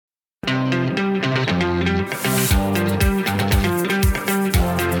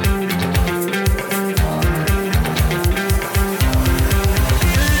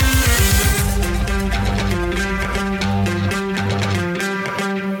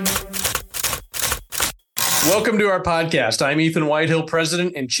Welcome to our podcast. I'm Ethan Whitehill,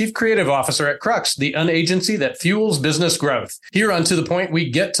 President and Chief Creative Officer at Crux, the unagency that fuels business growth. Here on To The Point,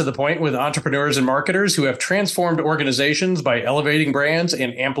 we get to the point with entrepreneurs and marketers who have transformed organizations by elevating brands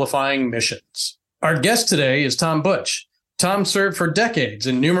and amplifying missions. Our guest today is Tom Butch. Tom served for decades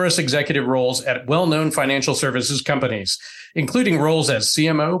in numerous executive roles at well-known financial services companies, including roles as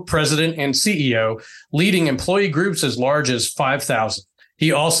CMO, President, and CEO, leading employee groups as large as 5,000.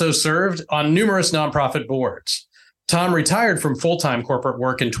 He also served on numerous nonprofit boards. Tom retired from full-time corporate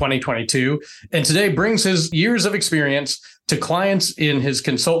work in 2022 and today brings his years of experience to clients in his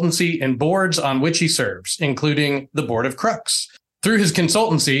consultancy and boards on which he serves, including the board of Crux. Through his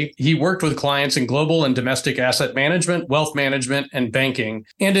consultancy, he worked with clients in global and domestic asset management, wealth management, and banking,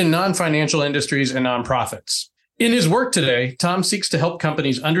 and in non-financial industries and nonprofits. In his work today, Tom seeks to help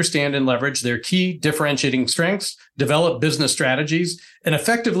companies understand and leverage their key differentiating strengths, develop business strategies, and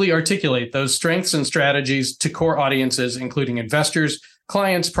effectively articulate those strengths and strategies to core audiences, including investors,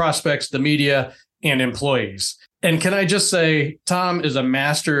 clients, prospects, the media, and employees. And can I just say, Tom is a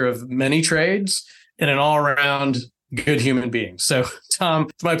master of many trades and an all-around good human being. So, Tom,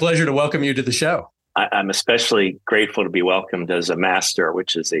 it's my pleasure to welcome you to the show. I'm especially grateful to be welcomed as a master,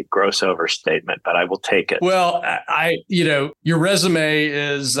 which is a gross overstatement, but I will take it. Well, your resume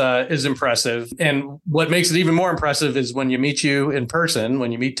is impressive. And what makes it even more impressive is when you meet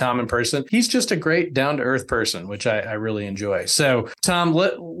Tom in person, he's just a great down-to-earth person, which I really enjoy. So, Tom,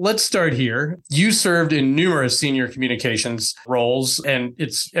 let's start here. You served in numerous senior communications roles, and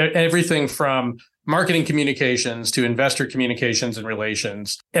it's everything from marketing communications to investor communications and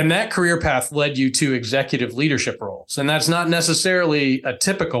relations. And that career path led you to executive leadership roles. And that's not necessarily a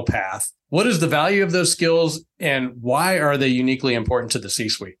typical path. What is the value of those skills and why are they uniquely important to the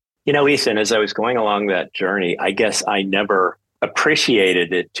C-suite? You know, Ethan, as I was going along that journey, I guess I never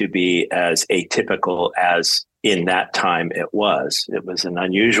appreciated it to be as atypical as in that time it was. It was an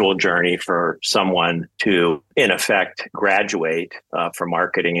unusual journey for someone to, in effect, graduate from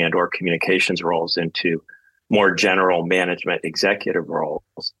marketing and or communications roles into more general management executive roles.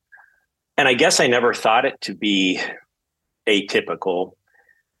 And I guess I never thought it to be atypical,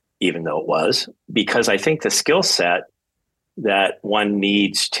 even though it was, because I think the skill set that one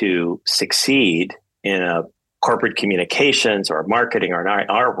needs to succeed in a corporate communications or marketing or an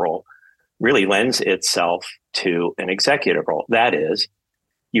IR role really lends itself to an executive role. That is,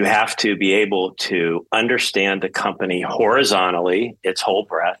 you have to be able to understand the company horizontally, its whole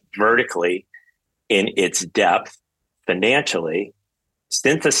breadth, vertically, in its depth, financially,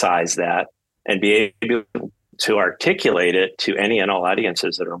 synthesize that, and be able to articulate it to any and all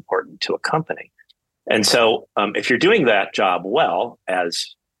audiences that are important to a company. And so if you're doing that job well,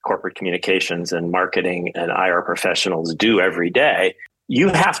 as corporate communications and marketing and IR professionals do every day, you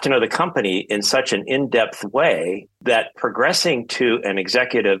have to know the company in such an in-depth way that progressing to an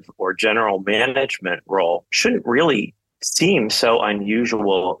executive or general management role shouldn't really seem so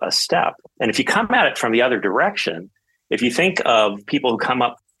unusual a step. And if you come at it from the other direction, if you think of people who come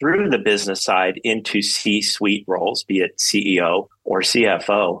up through the business side into C-suite roles, be it CEO or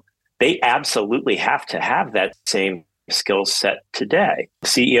CFO, they absolutely have to have that same skill set today.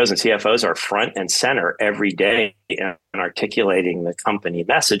 CEOs and CFOs are front and center every day in articulating the company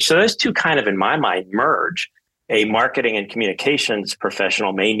message. So those two kind of, in my mind, merge. A marketing and communications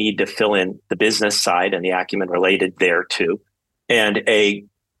professional may need to fill in the business side and the acumen related thereto. And an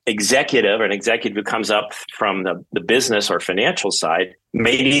executive who comes up from the business or financial side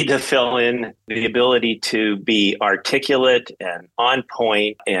may need to fill in the ability to be articulate and on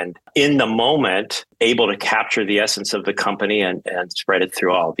point and in the moment able to capture the essence of the company and spread it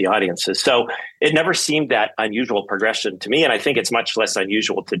through all of the audiences. So it never seemed that unusual progression to me. And I think it's much less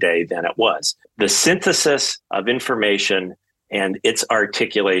unusual today than it was. The synthesis of information and its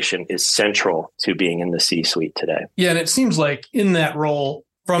articulation is central to being in the C-suite today. Yeah, and it seems like in that role,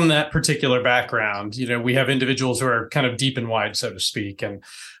 from that particular background, we have individuals who are kind of deep and wide, so to speak. And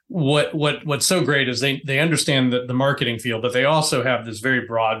what's so great is they understand the marketing field, but they also have this very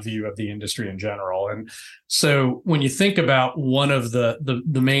broad view of the industry in general. And so when you think about one of the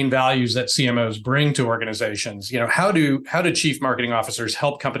main values that CMOs bring to organizations, how do chief marketing officers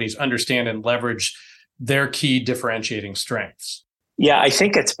help companies understand and leverage their key differentiating strengths? Yeah, I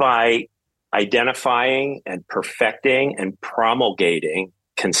think it's by identifying and perfecting and promulgating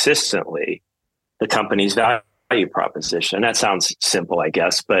consistently the company's value proposition. That sounds simple, I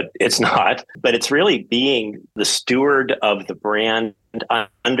guess, but it's not. But it's really being the steward of the brand,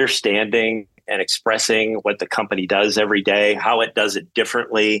 understanding and expressing what the company does every day, how it does it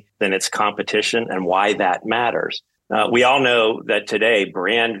differently than its competition, and why that matters. We all know that today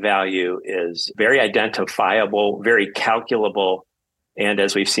brand value is very identifiable, very calculable, and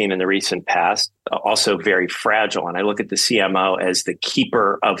as we've seen in the recent past, also very fragile. And I look at the CMO as the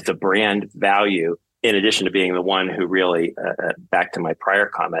keeper of the brand value, in addition to being the one who really, back to my prior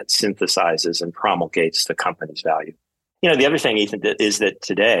comment, synthesizes and promulgates the company's value. The other thing, Ethan, is that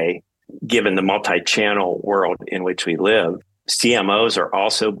today, given the multi-channel world in which we live, CMOs are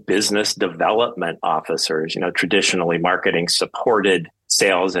also business development officers. Traditionally marketing supported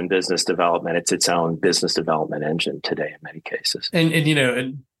sales and business development. It's its own business development engine today in many cases.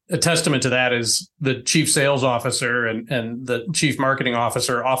 And a testament to that is the chief sales officer and the chief marketing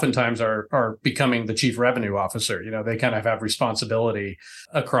officer oftentimes are becoming the chief revenue officer. They kind of have responsibility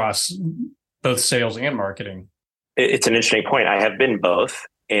across both sales and marketing. It's an interesting point. I have been both.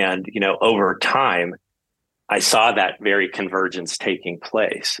 And, over time, I saw that very convergence taking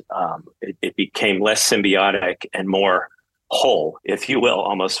place. It became less symbiotic and more whole, if you will,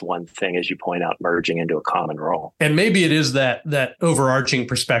 almost one thing, as you point out, merging into a common role. And maybe it is that overarching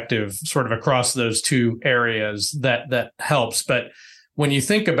perspective sort of across those two areas that helps. But when you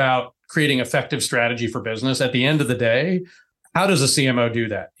think about creating effective strategy for business, at the end of the day, how does a CMO do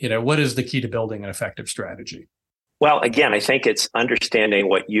that? What is the key to building an effective strategy? Well, again, I think it's understanding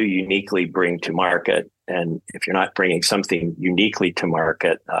what you uniquely bring to market. And if you're not bringing something uniquely to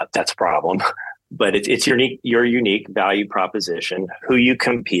market, that's a problem. But it's your unique value proposition, who you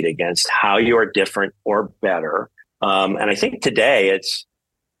compete against, how you are different or better. And I think today it's,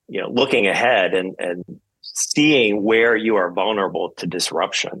 looking ahead and seeing where you are vulnerable to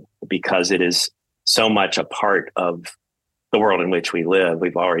disruption, because it is so much a part of the world in which we live.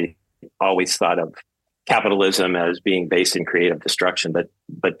 We've always thought of capitalism as being based in creative destruction,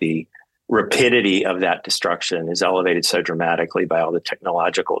 but the rapidity of that destruction is elevated so dramatically by all the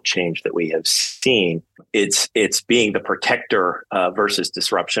technological change that we have seen. It's being the protector versus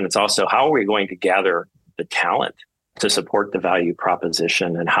disruption. It's also how are we going to gather the talent to support the value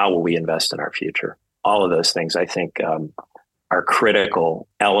proposition, and how will we invest in our future? All of those things, I think, are critical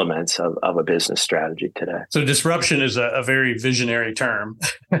elements of a business strategy today. So disruption is a very visionary term,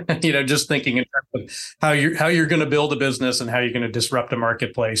 just thinking in terms of how you're going to build a business and how you're going to disrupt a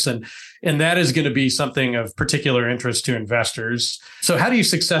marketplace. And that is going to be something of particular interest to investors. So how do you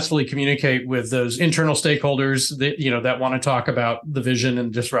successfully communicate with those internal stakeholders that want to talk about the vision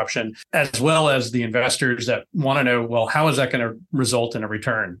and disruption, as well as the investors that want to know, well, how is that going to result in a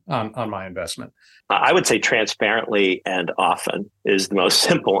return on my investment? I would say transparently and often is the most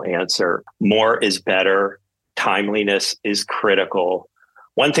simple answer. More is better. Timeliness is critical.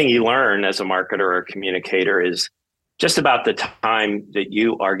 One thing you learn as a marketer or a communicator is just about the time that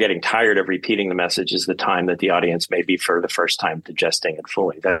you are getting tired of repeating the message is the time that the audience may be for the first time digesting it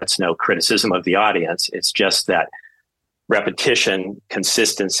fully. That's no criticism of the audience. It's just that repetition,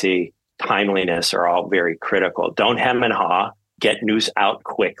 consistency, timeliness are all very critical. Don't hem and haw. Get news out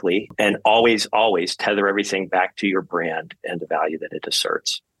quickly, and always tether everything back to your brand and the value that it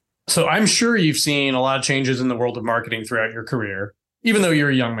asserts. So I'm sure you've seen a lot of changes in the world of marketing throughout your career, even though you're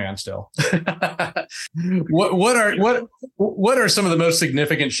a young man still. What are some of the most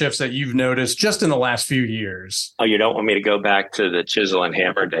significant shifts that you've noticed just in the last few years? Oh, you don't want me to go back to the chisel and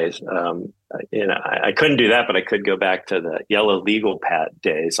hammer days. I couldn't do that, but I could go back to the yellow legal pad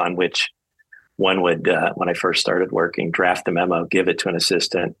days on which one would, when I first started working, draft a memo, give it to an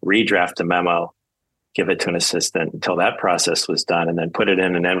assistant, redraft a memo, give it to an assistant until that process was done, and then put it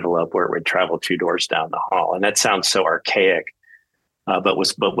in an envelope where it would travel 2 doors down the hall. And that sounds so archaic, but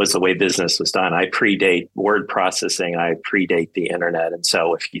was the way business was done. I predate word processing. I predate the internet. And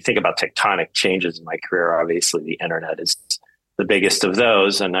so if you think about tectonic changes in my career, obviously the internet is the biggest of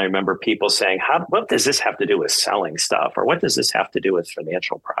those. And I remember people saying, what does this have to do with selling stuff? Or what does this have to do with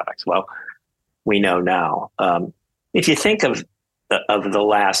financial products? Well, we know now. If you think of the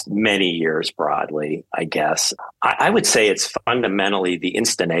last many years broadly, I guess, I would say it's fundamentally the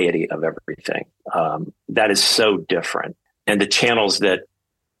instantaneity of everything. That is so different. And the channels that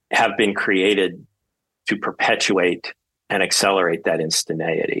have been created to perpetuate and accelerate that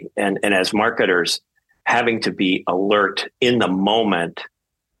instantaneity. And as marketers, having to be alert in the moment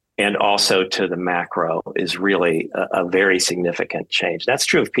and also to the macro is really a very significant change. That's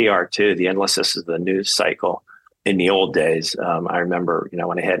true of PR too. The endlessness of the news cycle. In the old days, I remember,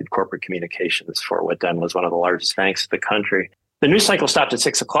 when I had corporate communications for what then was one of the largest banks in the country. The news cycle stopped at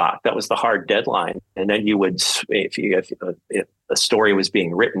 6:00. That was the hard deadline. And then you would, if a story was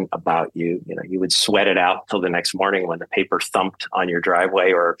being written about you, you would sweat it out till the next morning when the paper thumped on your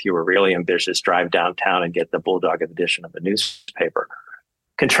driveway, or if you were really ambitious, drive downtown and get the bulldog edition of the newspaper.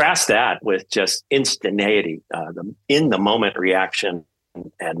 contrast that with just instantaneity, the in the moment reaction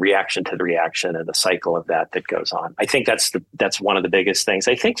and reaction to the reaction and the cycle of that goes on. I think that's one of the biggest things.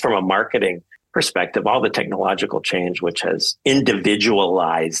 I think from a marketing perspective, all the technological change, which has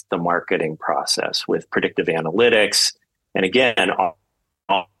individualized the marketing process with predictive analytics, and again,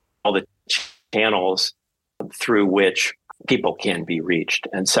 all the channels through which people can be reached.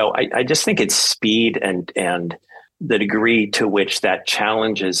 And so I just think it's speed and the degree to which that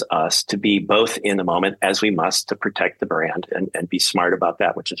challenges us to be both in the moment, as we must, to protect the brand and be smart about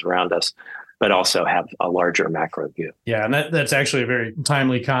that which is around us, but also have a larger macro view. Yeah, and that's actually a very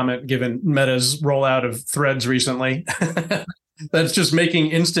timely comment given Meta's rollout of Threads recently. That's just making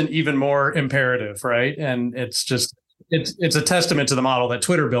instant even more imperative, right? And it's a testament to the model that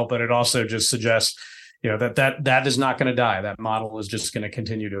Twitter built, but it also just suggests that is not going to die. That model is just going to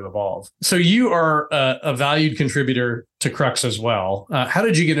continue to evolve. So you are a valued contributor to Crux as well. How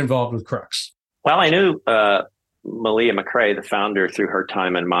did you get involved with Crux? Well, I knew Malia McRae, the founder, through her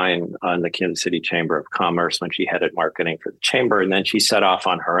time and mine on the Kansas City Chamber of Commerce when she headed marketing for the chamber. And then she set off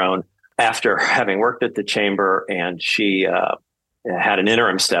on her own after having worked at the chamber, and she had an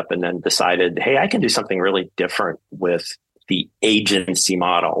interim step and then decided, hey, I can do something really different with the agency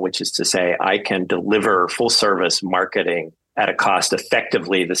model, which is to say I can deliver full service marketing at a cost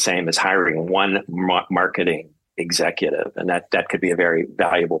effectively the same as hiring one marketing executive. And that could be a very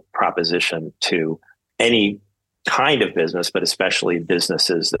valuable proposition to any kind of business, but especially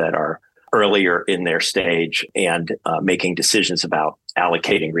businesses that are earlier in their stage and making decisions about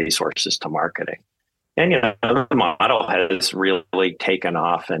allocating resources to marketing. And, the model has really taken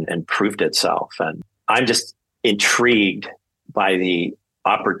off and proved itself. And I'm just intrigued by the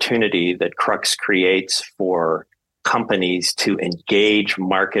opportunity that Crux creates for companies to engage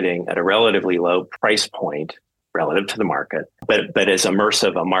marketing at a relatively low price point relative to the market, but as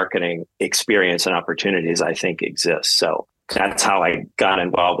immersive a marketing experience and opportunities I think exists. So that's how I got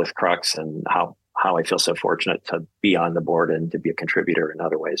involved with Crux and how I feel so fortunate to be on the board and to be a contributor in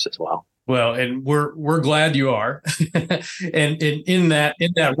other ways as well. Well, and we're glad you are. and in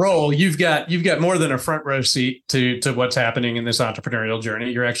that role, you've got more than a front row seat to what's happening in this entrepreneurial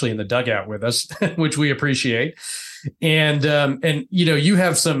journey. You're actually in the dugout with us, which we appreciate. And you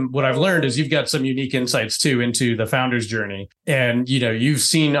have what I've learned is you've got some unique insights too into the founder's journey. And, you've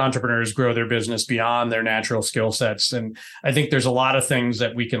seen entrepreneurs grow their business beyond their natural skill sets. And I think there's a lot of things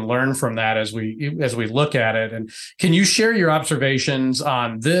that we can learn from that as we look at it. And can you share your observations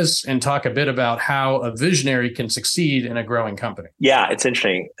on this and talk a bit about how a visionary can succeed in a growing company? Yeah, it's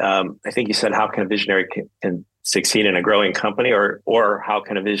interesting. I think you said, how can a visionary can succeed in a growing company, or how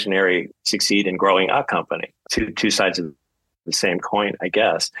can a visionary succeed in growing a company? Two sides of the same coin, I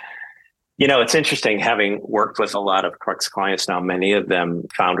guess. It's interesting, having worked with a lot of Crux clients now, many of them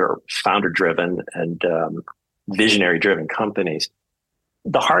founder driven and visionary driven companies.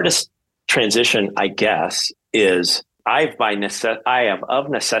 The hardest transition, I guess, is I have of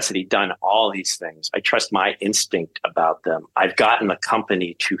necessity done all these things. I trust my instinct about them. I've gotten the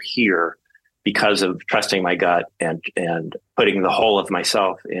company to here because of trusting my gut and putting the whole of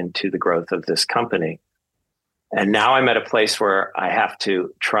myself into the growth of this company. And now I'm at a place where I have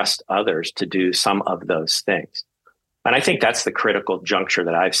to trust others to do some of those things. And I think that's the critical juncture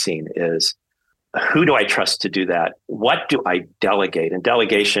that I've seen is, who do I trust to do that? What do I delegate? And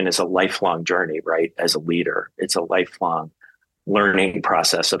delegation is a lifelong journey, right? As a leader, it's a lifelong learning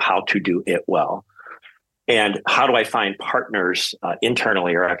process of how to do it well. And how do I find partners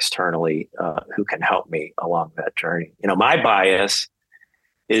internally or externally who can help me along that journey? My bias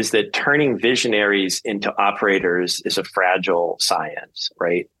is that turning visionaries into operators is a fragile science,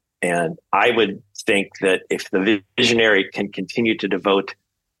 right? And I would think that if the visionary can continue to devote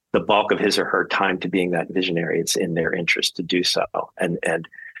the bulk of his or her time to being that visionary, it's in their interest to do so. And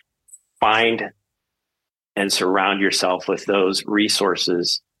find and surround yourself with those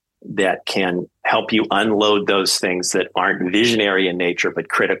resources that can help you unload those things that aren't visionary in nature, but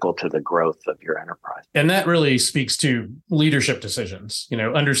critical to the growth of your enterprise. And that really speaks to leadership decisions,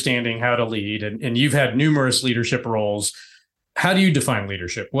 understanding how to lead. And you've had numerous leadership roles. How do you define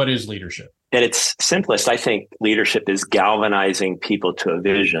leadership? What is leadership? At its simplest, I think leadership is galvanizing people to a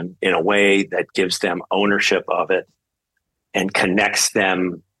vision in a way that gives them ownership of it and connects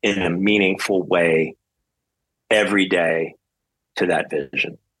them in a meaningful way every day to that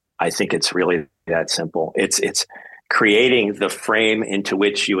vision. I think it's really that simple. It's creating the frame into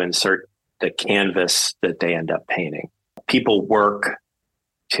which you insert the canvas that they end up painting. People work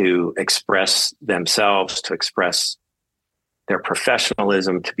to express themselves, to express their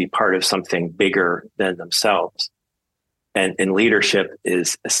professionalism, to be part of something bigger than themselves. And leadership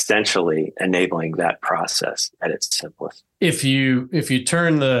is essentially enabling that process at its simplest. If you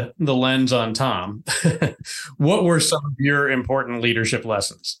turn the lens on Tom, what were some of your important leadership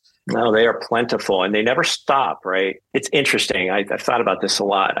lessons? No, they are plentiful and they never stop, right? It's interesting. I've thought about this a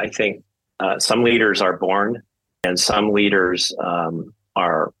lot. I think some leaders are born and some leaders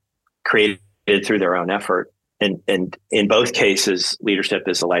are created through their own effort. And in both cases, leadership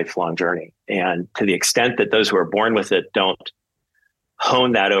is a lifelong journey. And to the extent that those who are born with it don't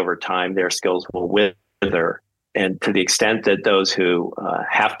hone that over time, their skills will wither. And to the extent that those who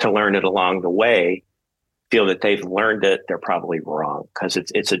have to learn it along the way feel that they've learned it, they're probably wrong, because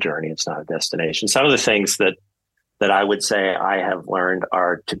it's a journey. It's not a destination. Some of the things that I would say I have learned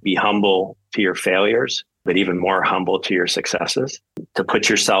are to be humble to your failures, but even more humble to your successes, to put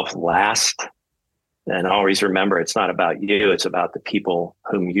yourself last. And always remember, it's not about you, it's about the people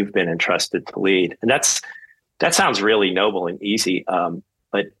whom you've been entrusted to lead. And that sounds really noble and easy.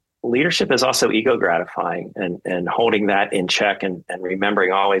 But leadership is also ego gratifying, and holding that in check and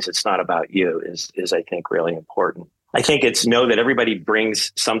remembering always it's not about you is I think really important. I think it's know that everybody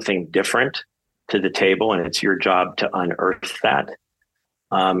brings something different to the table, and it's your job to unearth that.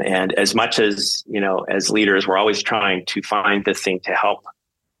 And as much as, as leaders, we're always trying to find the thing to help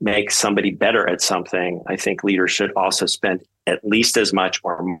make somebody better at something. I think leaders should also spend at least as much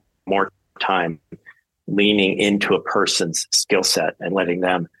or more time leaning into a person's skill set and letting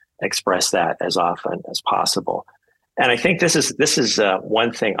them express that as often as possible. And I think this is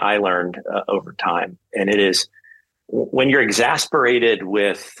one thing I learned over time, and it is when you're exasperated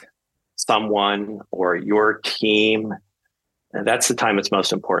with someone or your team, that's the time it's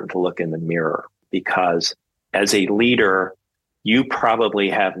most important to look in the mirror, because as a leader, you probably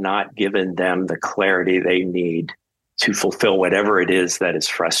have not given them the clarity they need to fulfill whatever it is that is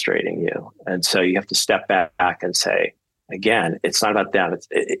frustrating you. And so you have to step back and say, again, it's not about them.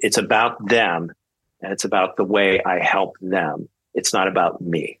 It's about them, and it's about the way I help them. It's not about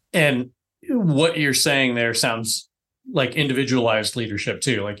me. And what you're saying there sounds like individualized leadership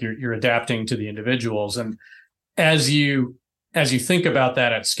too. Like you're adapting to the individuals. And as you think about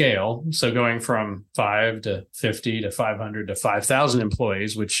that at scale, so going from 5 to 50 to 500 to 5,000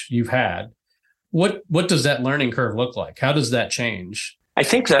 employees, which you've had, what does that learning curve look like? How does that change? I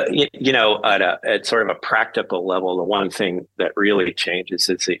think that, at sort of a practical level, the one thing that really changes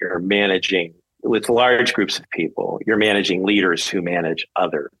is that you're managing with large groups of people. You're managing leaders who manage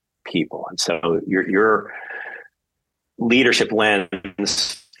other people. And so your leadership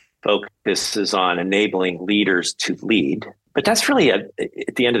lens focuses on enabling leaders to lead. But that's really, at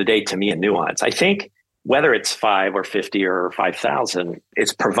the end of the day, to me, a nuance. I think whether it's 5 or 50 or 5,000,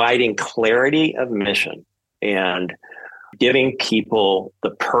 it's providing clarity of mission and giving people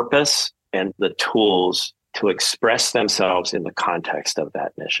the purpose and the tools to express themselves in the context of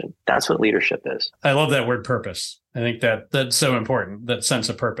that mission. That's what leadership is. I love that word purpose. I think that's so important, that sense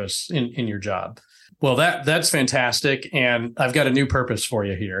of purpose in your job. Well, that's fantastic. And I've got a new purpose for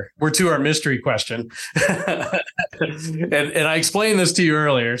you here. We're to our mystery question. and I explained this to you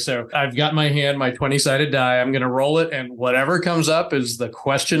earlier. So I've got my 20-sided die. I'm going to roll it. And whatever comes up is the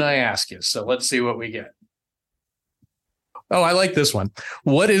question I ask you. So let's see what we get. Oh, I like this one.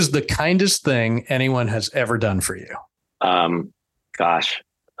 What is the kindest thing anyone has ever done for you?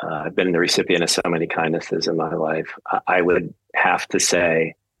 I've been the recipient of so many kindnesses in my life. I would have to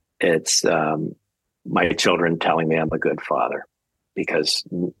say it's my children telling me I'm a good father, because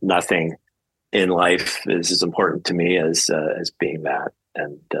nothing in life is as important to me as being that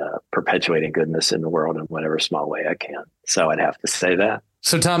and perpetuating goodness in the world in whatever small way I can. So I'd have to say that.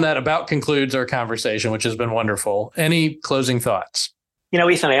 So, Tom, that about concludes our conversation, which has been wonderful. Any closing thoughts?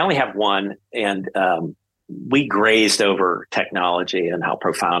 Ethan, I only have one, and we grazed over technology and how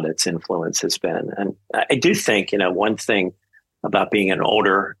profound its influence has been. And I do think, one thing about being an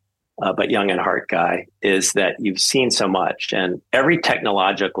older but young at heart guy is that you've seen so much, and every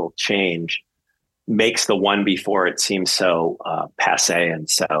technological change makes the one before it seem so passe and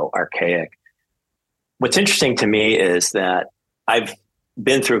so archaic. What's interesting to me is that I've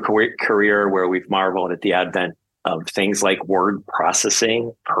been through a career where we've marveled at the advent of things like word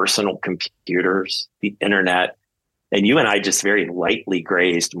processing, personal computers, the internet. And you and I just very lightly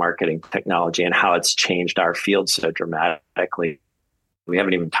grazed marketing technology and how it's changed our field so dramatically. We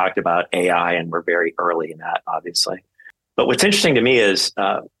haven't even talked about AI, and we're very early in that, obviously. But what's interesting to me is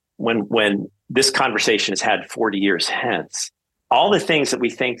when this conversation is had 40 years hence, all the things that we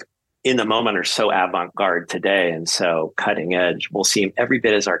think in the moment are so avant-garde today and so cutting edge will seem every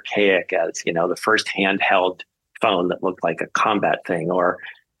bit as archaic as, the first handheld phone that looked like a combat thing, or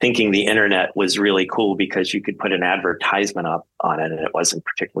thinking the internet was really cool because you could put an advertisement up on it and it wasn't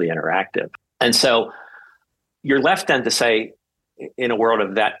particularly interactive. And so you're left then to say, in a world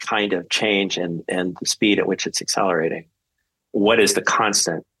of that kind of change and the speed at which it's accelerating, what is the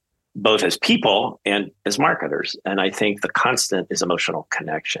constant, both as people and as marketers? And I think the constant is emotional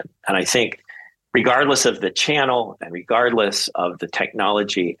connection. And I think regardless of the channel and regardless of the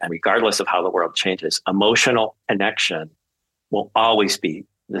technology and regardless of how the world changes, emotional connection will always be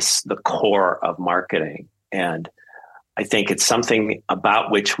the core of marketing. And I think it's something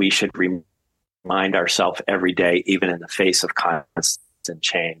about which we should remind ourselves every day, even in the face of constant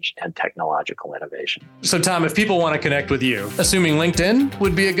change and technological innovation. So, Tom, if people want to connect with you, assuming LinkedIn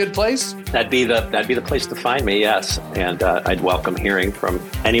would be a good place? That'd be the place to find me, yes. And I'd welcome hearing from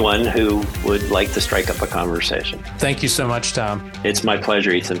anyone who would like to strike up a conversation. Thank you so much, Tom. It's my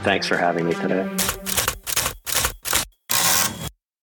pleasure, Ethan. Thanks for having me today.